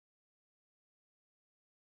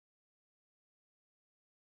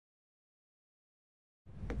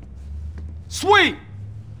Sweet!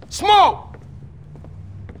 Smoke!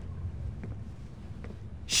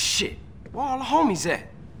 Shit, where all the homies at?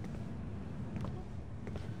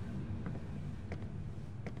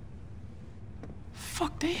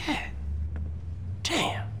 Fuck they at?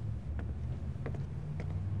 Damn.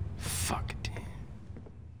 Fuck it then.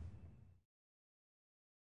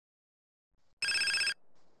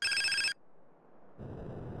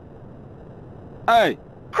 Hey.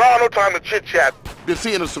 Carl, no time to chit-chat. Been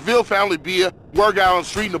seeing a Seville family beer, work out on the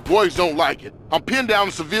street, and the boys don't like it. I'm pinned down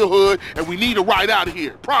in Seville hood, and we need a ride out of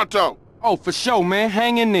here. Pronto. Oh, for sure, man.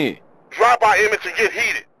 Hang in there. Drop by Emmett and get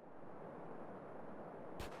heated.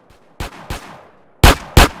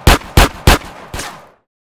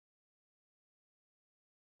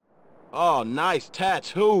 Oh, nice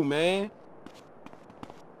tattoo, man.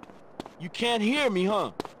 You can't hear me,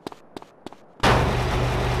 huh?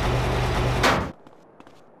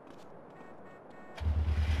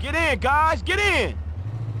 Get in, guys, get in!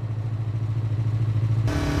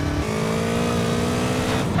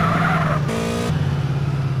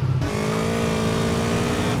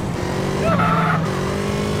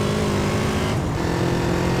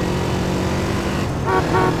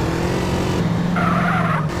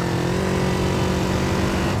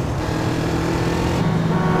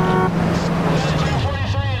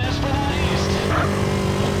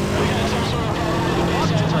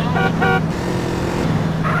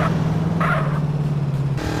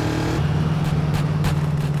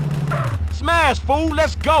 Smash, fool,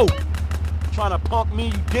 let's go! Trying to punk me,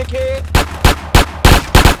 you dickhead?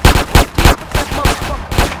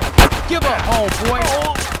 Give up, homeboy.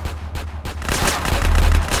 Oh.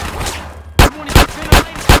 You wanna get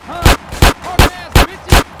ventilated, huh? Hard-ass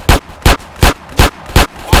bitches.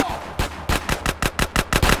 Oh.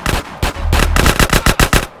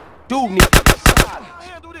 Dude needs to decide.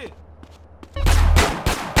 Handle this.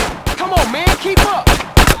 Come on, man, keep up.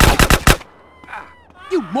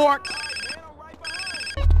 You mark.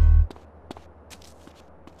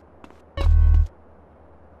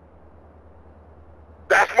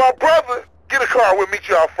 That's my brother. Get a car, we'll meet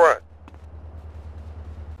you out front.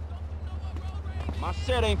 My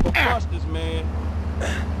set ain't for busters, man.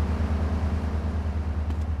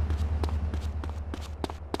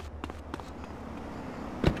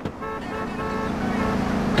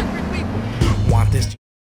 Want this?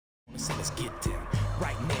 So let's get down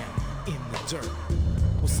right now in the dirt.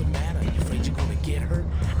 What's the matter? You afraid you're gonna get hurt?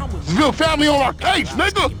 I'm with Seville family on our case,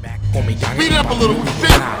 nigga. Speed it up a little.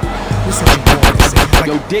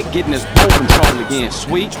 Yo, Dick getting his boat in trouble again,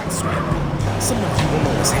 sweet. Some of you don't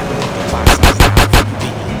know what's happening with the boxes now.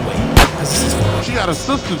 This is for She got a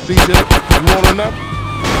sister, CJ. You want her now?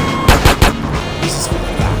 this is for the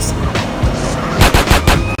box.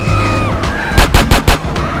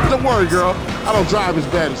 Don't worry, girl. I don't drive as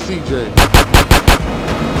bad as CJ.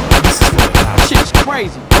 This is for the box. Shit's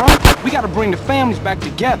crazy, bro. We gotta bring the families back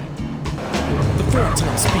together. The foreign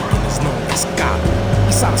I'm speaking is known as God.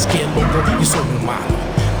 Y sabes que loco, yo soy humano.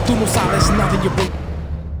 Tú no sabes nada, you bring.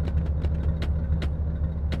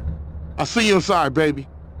 I'll see you inside, baby.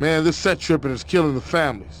 Man, this set tripping is killing the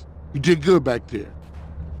families. You did good back there.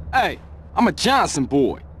 Hey, I'm a Johnson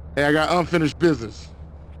boy. Hey, I got unfinished business.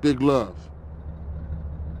 Big love.